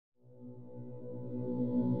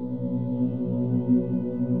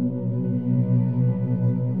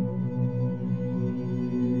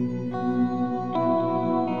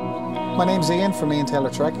My name's Ian from Ian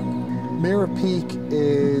Taylor Trekking. Mera Peak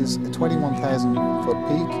is a 21,000 foot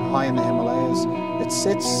peak high in the Himalayas. It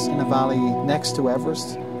sits in a valley next to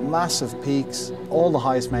Everest. Massive peaks, all the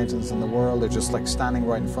highest mountains in the world are just like standing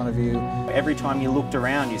right in front of you. Every time you looked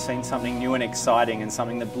around, you've seen something new and exciting and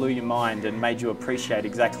something that blew your mind and made you appreciate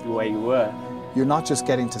exactly where you were. You're not just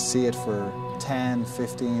getting to see it for 10,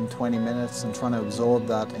 15, 20 minutes and trying to absorb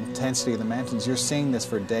that intensity of the mountains. You're seeing this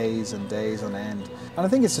for days and days on end. And I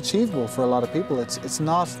think it's achievable for a lot of people. It's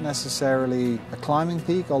not necessarily a climbing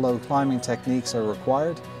peak, although climbing techniques are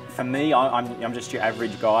required. For me, I'm just your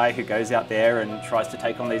average guy who goes out there and tries to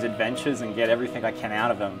take on these adventures and get everything I can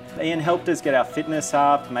out of them. Ian helped us get our fitness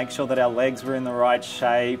up, make sure that our legs were in the right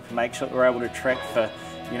shape, make sure that we're able to trek for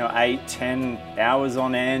 8, 10 hours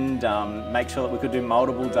on end, make sure that we could do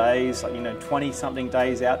multiple days, 20-something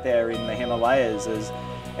days out there in the Himalayas.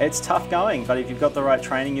 It's tough going, but if you've got the right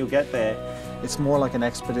training, you'll get there. It's more like an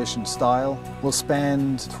expedition style. We'll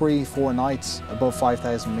spend 3-4 nights above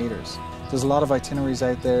 5,000 meters. There's a lot of itineraries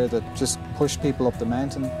out there that just push people up the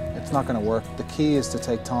mountain. It's not going to work. The key is to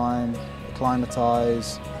take time,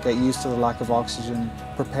 acclimatise, get used to the lack of oxygen,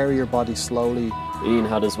 prepare your body slowly. Ian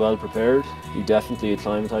had us well prepared. He definitely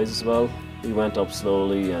acclimatised as well. We went up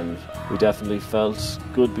slowly and we definitely felt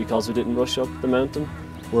good because we didn't rush up the mountain.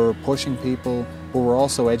 We're pushing people, but we're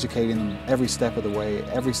also educating them every step of the way,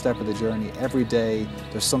 every step of the journey. Every day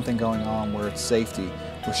there's something going on where it's safety.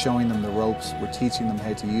 We're showing them the ropes, we're teaching them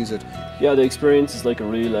how to use it. Yeah, the experience is like a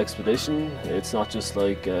real expedition. It's not just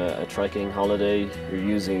like a trekking holiday. You're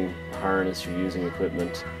using harness, you're using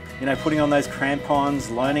equipment. Putting on those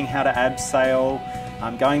crampons, learning how to abseil,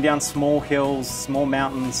 going down small hills, small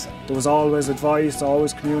mountains. There was always advice,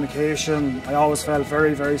 always communication. I always felt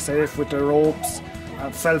very, very safe with the ropes.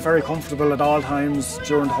 I felt very comfortable at all times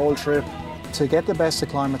during the whole trip. To get the best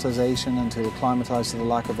acclimatization and to acclimatise to the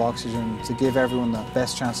lack of oxygen, to give everyone the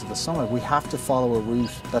best chance at the summit, we have to follow a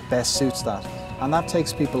route that best suits that. And that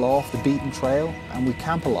takes people off the beaten trail, and we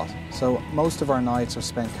camp a lot. So most of our nights are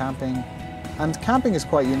spent camping. And camping is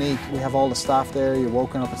quite unique. We have all the staff there. You're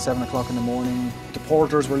woken up at 7 o'clock in the morning. The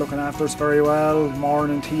porters were looking after us very well.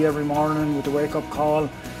 Morning tea every morning with the wake-up call.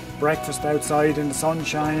 Breakfast outside in the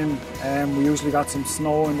sunshine. We usually got some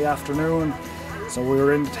snow in the afternoon. So we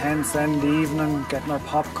were in the tents then in the evening, getting our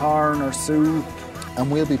popcorn, our soup.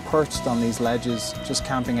 And we'll be perched on these ledges, just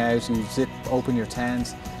camping out. You zip open your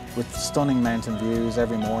tent with stunning mountain views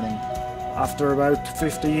every morning. After about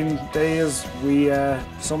 15 days, we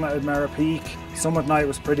summited Mera Peak. Summit night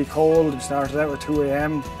was pretty cold. We started out at 2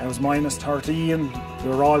 AM. It was minus 13. We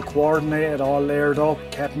were all coordinated, all layered up,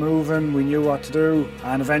 kept moving. We knew what to do,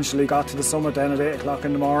 and eventually got to the summit then at 8 o'clock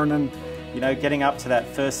in the morning. Getting up to that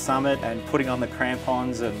first summit and putting on the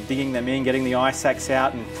crampons and digging them in, getting the ice axe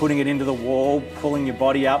out and putting it into the wall, pulling your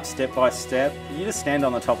body up step by step. You just stand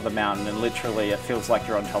on the top of the mountain and literally it feels like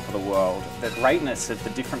you're on top of the world. The greatness of the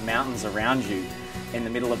different mountains around you in the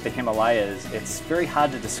middle of the Himalayas, it's very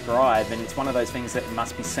hard to describe, and it's one of those things that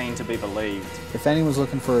must be seen to be believed. If anyone's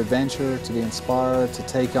looking for adventure, to be inspired, to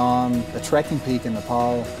take on a trekking peak in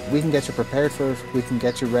Nepal, we can get you prepared for it, we can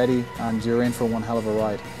get you ready, and you're in for one hell of a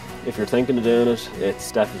ride. If you're thinking of doing it,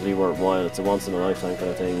 it's definitely worthwhile. It's a once in a lifetime kind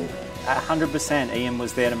of thing. 100%. Ian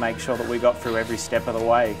was there to make sure that we got through every step of the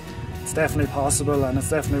way. It's definitely possible and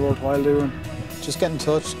it's definitely worthwhile doing. Just get in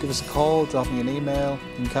touch, give us a call, drop me an email.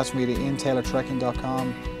 You can catch me at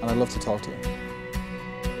iantaylortrekking.com, and I'd love to talk to you.